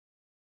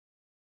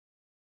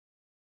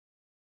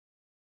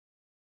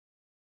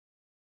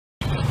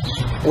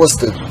What's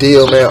the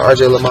deal, man?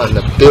 RJ Lamont in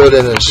the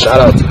building, and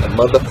shout out to the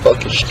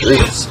motherfucking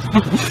streets.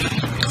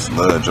 It's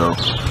love, Joe.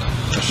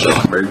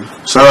 Baby.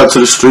 Shout out to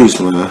the streets,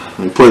 man.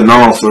 We putting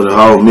on for the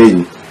whole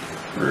meeting.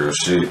 Real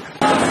shit.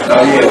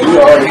 Oh yeah, we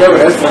already know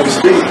that's for the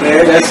streets,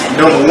 man. That's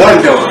number one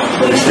though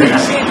for the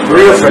streets.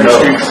 Real for the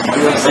streets. You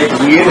know what I'm saying?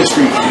 'Cause we in the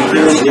streets. You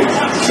feel me?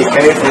 Shit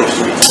came from the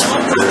streets.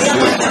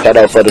 Shout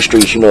out for the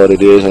streets, you know what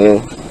it is,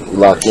 man.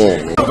 Locked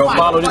in. Go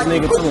follow this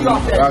nigga too, man.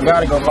 Y'all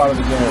gotta go follow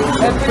the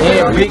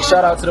game. And big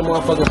shout out to the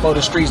motherfucking for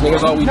the streets,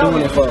 niggas. All we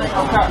doing it for.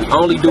 We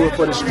only do it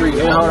for the street.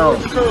 And hold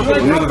on. The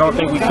niggas don't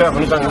think we careful.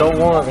 Niggas ain't no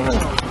ones in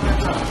here.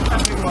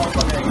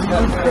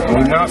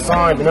 We not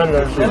signed to none of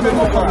that shit.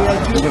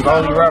 Niggas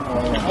only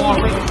rapping.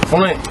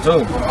 Flint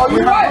too.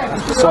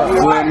 What's up?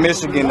 Flint,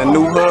 Michigan, the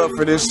new hub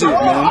for this shit,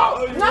 man.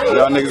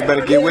 Y'all niggas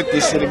better get with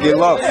this shit and get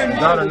lost. You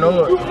gotta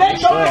know it.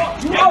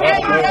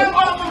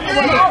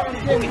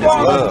 It's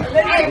love.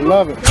 I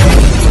love it.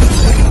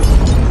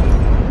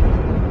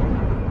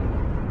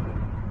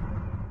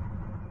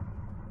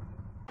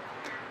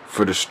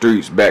 For the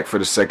streets, back for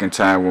the second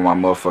time with my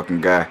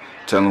motherfucking guy.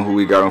 Tell him who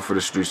we got on for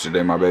the streets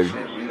today, my baby.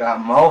 Shit, we got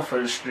more for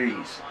the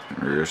streets.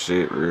 Real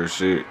shit, real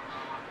shit.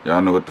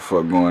 Y'all know what the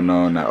fuck going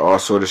on. Now, all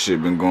sort of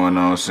shit been going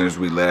on since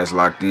we last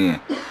locked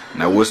in.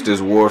 Now, what's this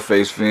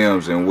Warface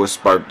Films and what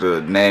sparked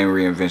the name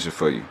reinvention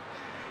for you?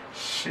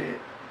 Shit.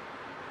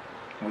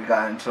 We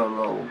got into a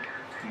little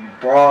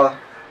brawl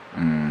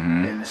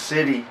in the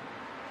city.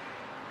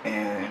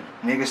 And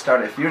niggas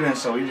started feuding,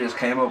 so we just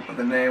came up with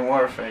the name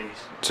Warface.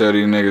 Tell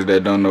these niggas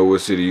that don't know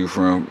what city you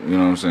from, you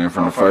know what I'm saying,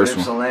 from the first one.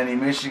 I'm from Ypsilanti,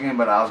 Michigan,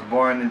 but I was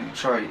born in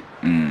Detroit.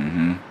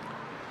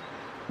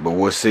 But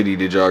what city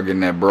did y'all get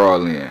in that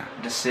brawl in?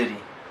 The city,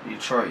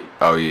 Detroit.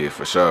 Oh yeah,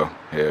 for sure.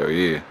 Hell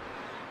yeah.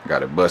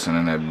 Got it busting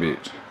in that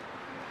bitch.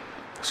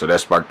 So that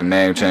sparked the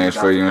name change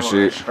for you and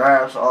shit?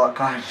 Straps, all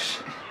kinds of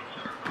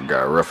shit.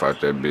 Got rough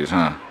out that bitch,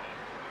 huh?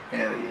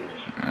 Hell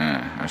yeah.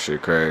 Man, that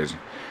shit crazy.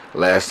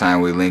 Last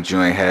time we linked,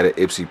 you ain't had an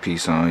Ipsy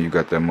piece on. You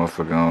got that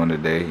motherfucker on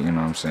today, you know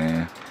what I'm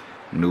saying?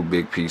 New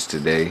big piece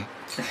today.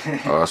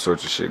 All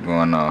sorts of shit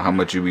going on. How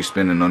much you be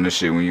spending on this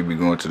shit when you be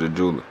going to the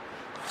jeweler?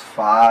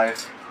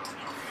 5,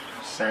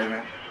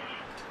 7.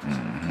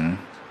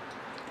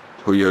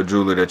 Who your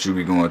jeweler that you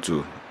be going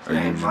to?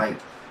 Mike.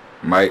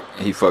 Mike?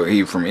 He from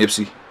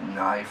Ipsy?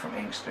 Nah, he from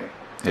Inkster.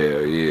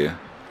 Hell yeah.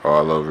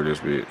 All over this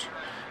bitch.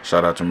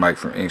 Shout out to Mike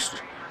from Inkster.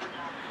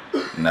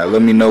 Now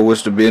let me know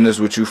what's the business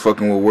with you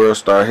fucking with World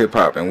Star Hip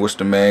Hop and what's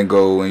the main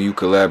goal when you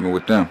collabing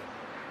with them?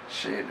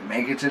 Shit, to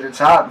make it to the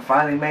top and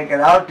finally make it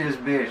out this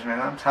bitch,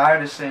 man. I'm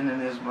tired of sitting in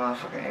this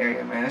motherfucking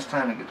area, man. It's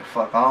time to get the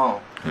fuck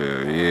on.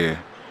 Hell yeah.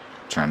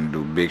 Trying to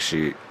do big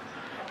shit.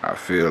 I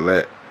feel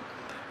that.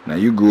 Now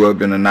you grew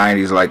up in the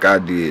 90s like I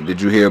did.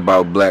 Did you hear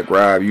about Black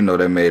Rob? You know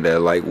they made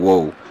that like,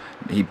 whoa.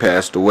 He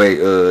passed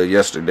away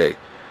yesterday.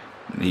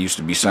 He used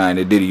to be signed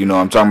to Diddy, you know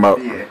what I'm talking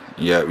about? Yeah.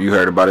 Yeah, you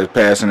heard about his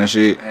passing and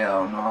shit?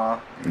 Hell no.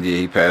 Yeah,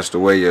 he passed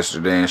away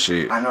yesterday and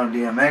shit. I know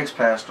DMX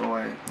passed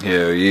away.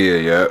 Hell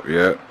yeah,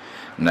 yep.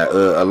 Now,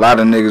 a lot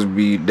of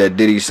niggas that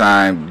Diddy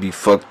signed be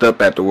fucked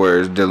up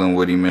afterwards dealing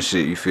with him and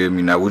shit, you feel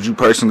me? Now, would you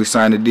personally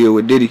sign a deal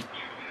with Diddy?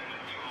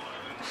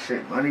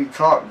 Shit, money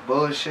talk,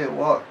 bullshit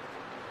walk.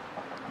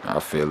 I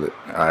feel it.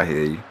 I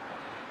hear you.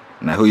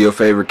 Now, who your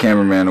favorite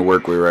cameraman to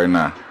work with right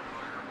now?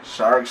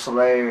 Shark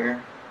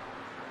Slayer.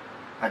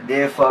 I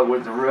did fuck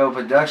with the Real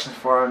Productions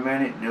for a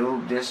minute.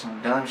 Dude did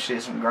some dumb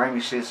shit, some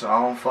grimy shit, so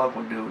I don't fuck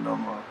with dude no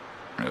more.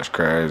 That's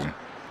crazy.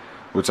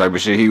 What type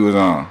of shit he was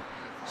on?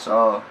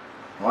 So,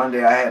 one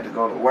day I had to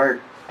go to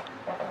work,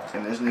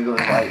 and this nigga was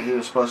like, he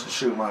was supposed to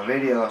shoot my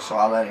video, so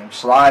I let him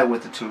slide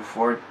with the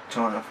 $240.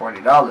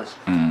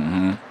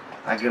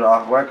 I get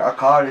off work, I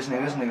call this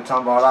nigga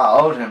talking about I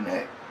owed him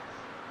that.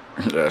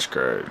 That's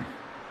crazy.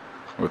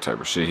 What type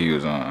of shit he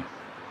was on?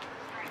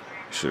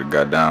 Should've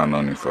got down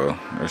on him, for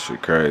that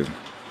shit crazy.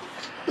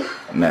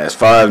 Now, as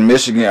far as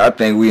Michigan, I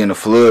think we in the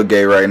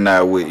floodgate right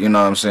now with, you know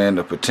what I'm saying,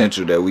 the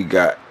potential that we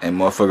got. And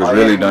motherfuckers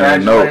really don't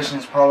even know.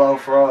 Congratulations, Polo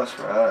Frost,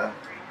 for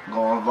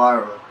going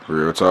viral.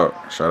 Real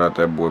talk. Shout out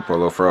that boy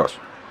Polo Frost.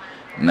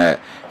 Now,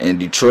 in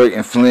Detroit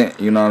and Flint,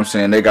 you know what I'm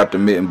saying, they got the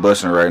mitten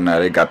busting right now.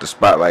 They got the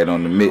spotlight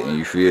on the mitten,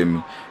 you feel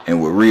me?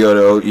 And with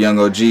Rio, the young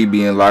OG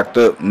being locked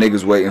up,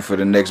 niggas waiting for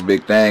the next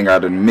big thing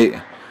out of the mitten.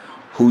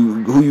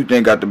 Who you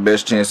think got the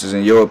best chances,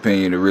 in your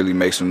opinion, to really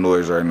make some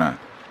noise right now?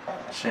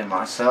 Shit,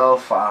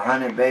 myself,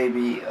 500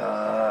 Baby,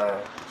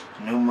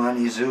 New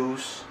Money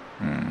Zeus,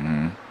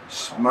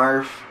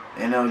 Smurf,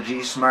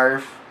 NLG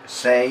Smurf,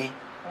 Say.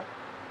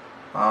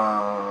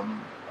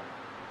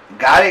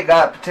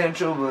 Got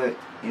potential, but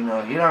you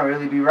know, he don't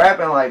really be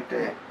rapping like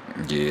that.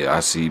 Yeah, I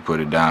see he put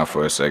it down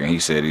for a second. He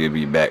said he'll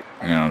be back,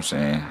 you know what I'm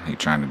saying? He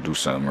trying to do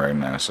something right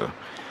now, so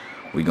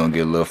we gonna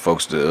give little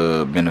folks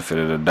the benefit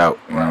of the doubt,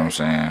 you know what I'm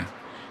saying?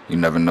 You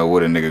never know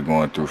what a nigga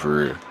going through for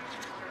real.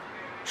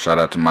 Shout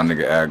out to my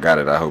nigga I Got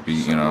It. I hope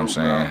you know what I'm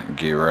saying,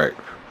 get right.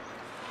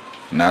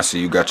 Now I see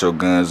you got your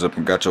guns up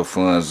and got your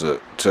funds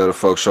up. Tell the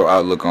folks your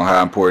outlook on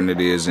how important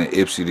it is in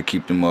Ipsy to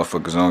keep them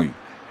motherfuckers on you.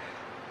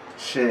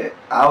 Shit,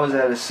 I was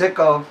at a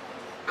sicko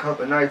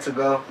couple nights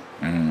ago.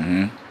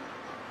 Mm-hmm.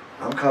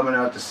 I'm coming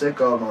out the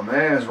sicko. My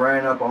man's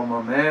ran up on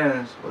my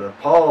man's with a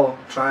pole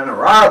trying to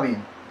rob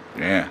him.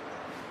 Yeah.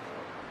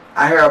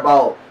 I hear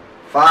about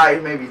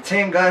 5, maybe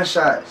 10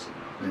 gunshots.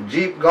 The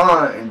Jeep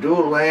gone and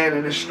dude laying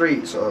in the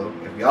street. So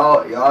if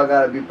y'all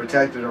gotta be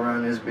protected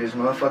around this bitch.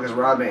 Motherfuckers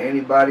robbing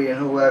anybody and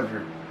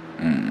whoever.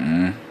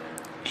 Mm-hmm.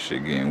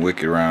 Shit getting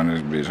wicked around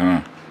this bitch,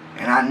 huh?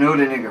 And I knew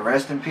the nigga.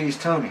 Rest in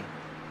peace, Tony.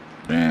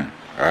 Damn.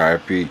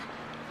 R.I.P.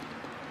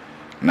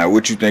 Now,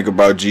 what you think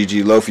about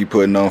Gigi Lofi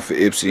putting on for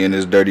Ipsy in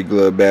his Dirty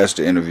Glove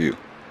Bastard interview?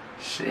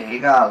 Shit, he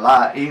got a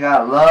lot. He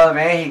got love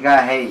and he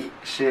got hate.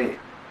 Shit.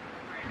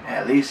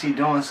 At least he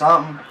doing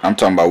something. I'm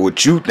talking about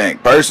what you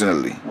think,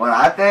 personally. What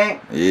I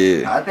think?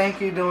 Yeah. I think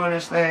he doing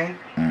his thing.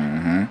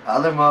 Mm-hmm.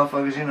 Other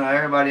motherfuckers, you know,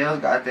 everybody else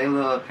got their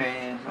little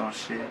opinions on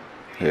shit.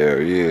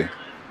 Hell yeah.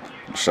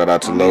 Shout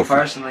out to Me Lofi.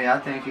 personally, I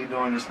think he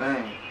doing his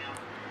thing.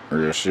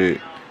 Real shit.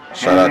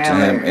 Shout out to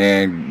him.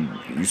 And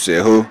you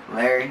said who?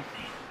 Larry.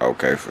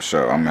 Okay, for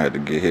sure. I'm gonna have to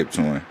get hip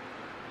to him.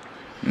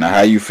 Now,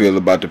 how you feel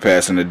about the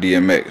passing of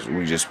DMX?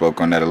 We just spoke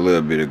on that a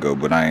little bit ago,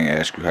 but I ain't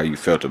asked you how you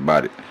felt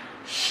about it.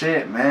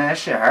 Shit, man, that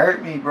shit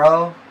hurt me,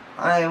 bro.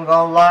 I ain't even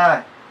gonna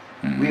lie.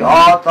 Mm-hmm. We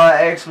all thought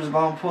X was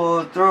gonna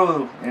pull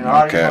through, and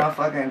all these Okay.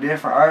 motherfucking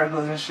different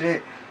articles and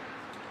shit.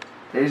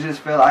 I just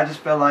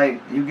feel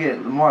like you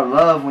get more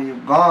love when you're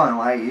gone.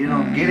 Like you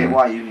don't get it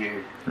while you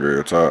here.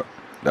 Real talk.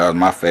 That was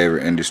my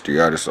favorite industry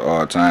artist of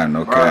all time,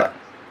 no cap. X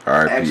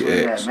R.I.P. was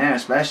X. that man,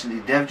 especially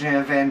Def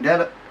Jam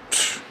Vendetta.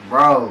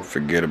 Bro,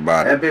 Forget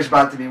about that it. bitch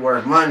about to be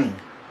worth money.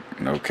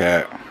 No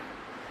cap.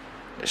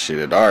 That shit,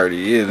 it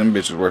already is. Them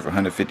bitches worth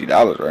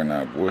 $150 right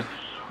now, boy.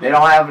 They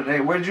don't have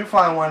it. Where'd you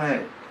find one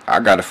at? I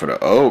got it for the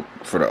old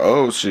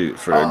shit,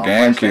 for the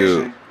GameCube.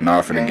 PlayStation?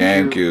 No, for the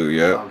GameCube,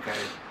 yep. Okay.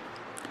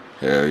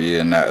 Hell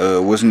yeah.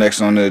 Now, what's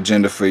next on the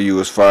agenda for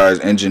you as far as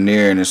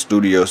engineering and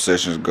studio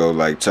sessions go?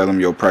 Like, tell them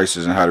your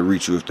prices and how to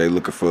reach you if they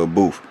looking for a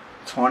booth.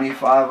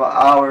 $25 an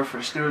hour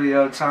for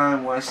studio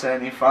time,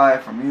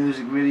 $175 for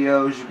music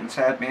videos. You can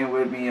tap in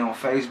with me on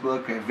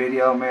Facebook at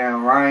Video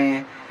Man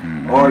Ryan,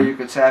 or you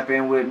can tap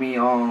in with me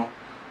on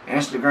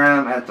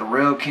Instagram at The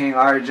Real King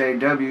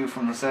RJW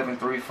from the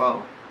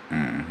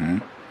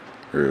 734.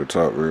 Real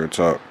talk, real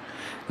talk.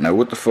 Now,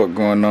 what the fuck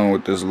going on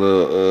with this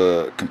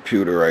little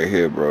computer right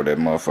here, bro? That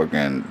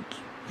motherfucking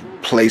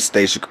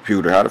PlayStation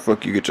computer. How the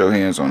fuck you get your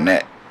hands on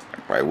that?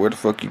 Like, where the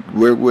fuck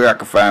where I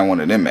can find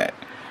one of them at?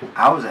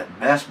 I was at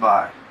Best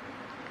Buy.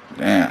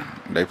 Damn,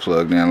 they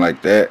plugged in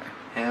like that.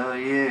 Hell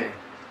yeah.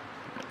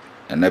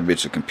 And that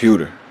bitch a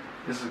computer.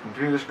 This is a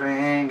computer screen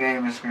and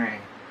gaming screen.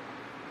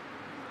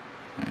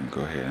 Let me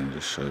go ahead and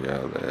just show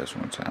y'all the ass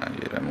one time.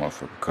 Yeah, that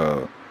motherfucker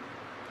called.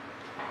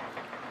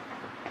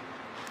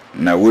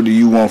 Now, what do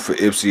you want for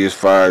Ipsy as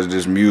far as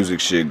this music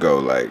shit go?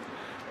 Like,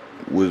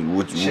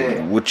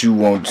 what you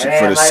want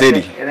for the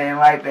city? It ain't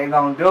like they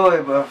gonna do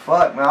it, but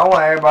fuck, man. I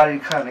want everybody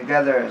to come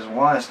together as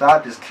one.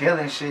 Stop this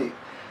killing shit.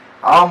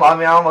 I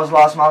almost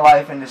lost my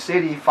life in the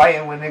city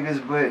fighting with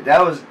niggas, but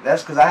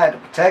that's because I had to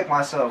protect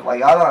myself.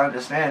 Like, y'all don't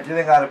understand. If you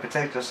ain't gotta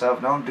protect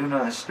yourself, don't do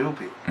nothing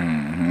stupid.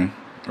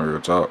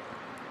 Real talk.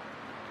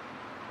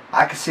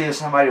 I could see if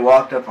somebody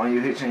walked up on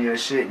you, hit you in your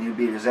shit, and you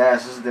beat his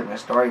ass. This is a different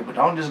story. But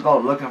don't just go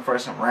looking for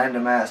some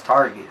random ass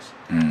targets.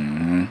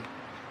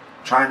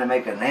 Trying to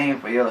make a name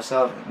for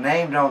yourself.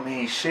 Name don't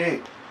mean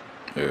shit.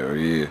 Hell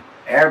yeah.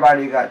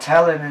 Everybody got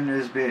talent in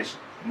this bitch.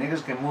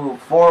 Niggas can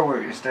move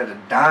forward instead of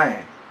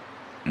dying.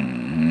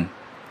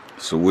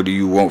 So what do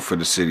you want for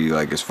the city,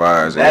 like, as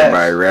far as Best.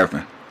 everybody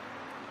rapping?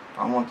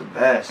 I want the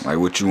best. Like,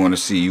 what you want to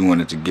see? You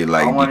want it to get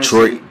like I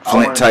Detroit,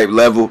 Flint type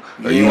level,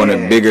 or you want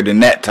it bigger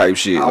than that type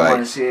shit? I like,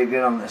 want to see it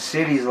get on the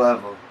city's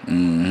level.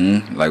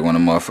 Like when a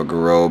motherfucker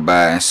roll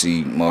by and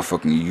see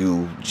motherfucking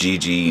you,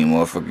 Gigi, and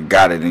motherfucking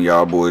got it, and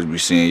y'all boys be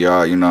seeing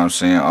y'all, you know what I'm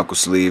saying? Uncle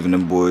Sleeve and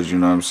them boys, you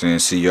know what I'm saying?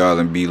 See y'all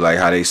and be like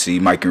how they see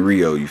Mike and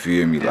Rio, you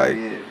feel me? Yeah, Like,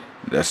 yeah.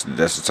 that's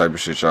the type of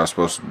shit y'all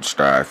supposed to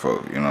strive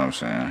for, you know what I'm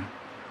saying?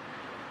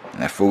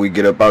 Now, before we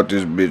get up out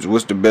this bitch,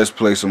 what's the best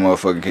place a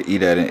motherfucker can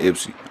eat at in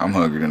Ipsy? I'm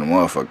hungry than a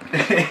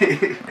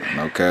motherfucker.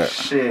 No cap.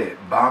 Shit,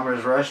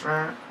 Bomber's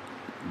Restaurant.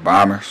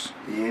 Bombers?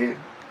 Yeah.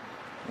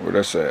 Where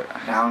that's at?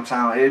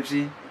 Downtown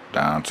Ipsy.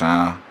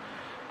 Downtown.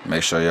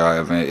 Make sure y'all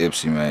ever in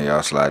Ipsy, man.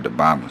 Y'all slide the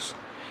Bombers.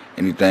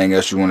 Anything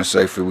else you want to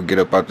say before we get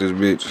up out this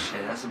bitch?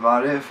 Shit, that's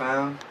about it,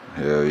 fam.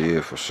 Hell yeah,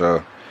 for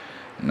sure.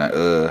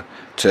 Now,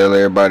 tell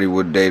everybody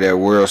what day that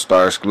World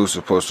Star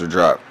exclusive supposed to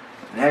drop.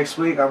 Next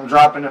week, I'm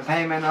dropping the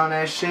payment on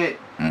that shit.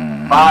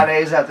 5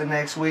 days after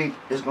next week,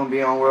 it's going to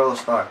be on World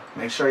Star.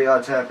 Make sure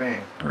y'all tap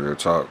in. Real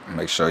talk.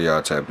 Make sure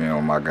y'all tap in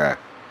on my guy.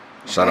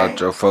 Shout out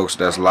to your folks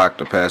that's locked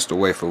or passed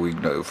away for we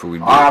do it.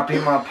 R.I.P.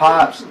 my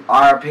pops.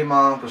 R.I.P.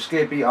 my Uncle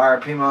Skippy.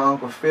 R.I.P. my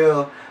Uncle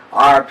Phil.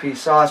 R.I.P.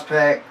 Sauce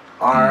Pack.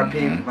 R.I.P.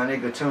 my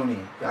nigga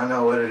Tooney. Y'all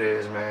know what it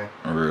is, man.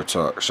 Real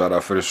talk. Shout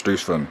out for the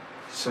streets for me.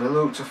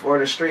 Salute to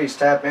 4ThaStreets.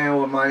 Tap in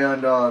with my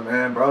young dog,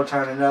 man. Bro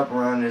turning up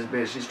around this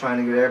bitch. He's trying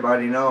to get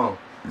everybody known.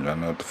 Y'all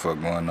know what the fuck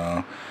going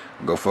on.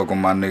 Go fuck with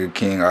my nigga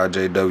King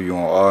RJW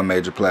on all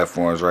major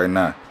platforms right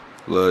now.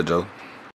 Love, Joe.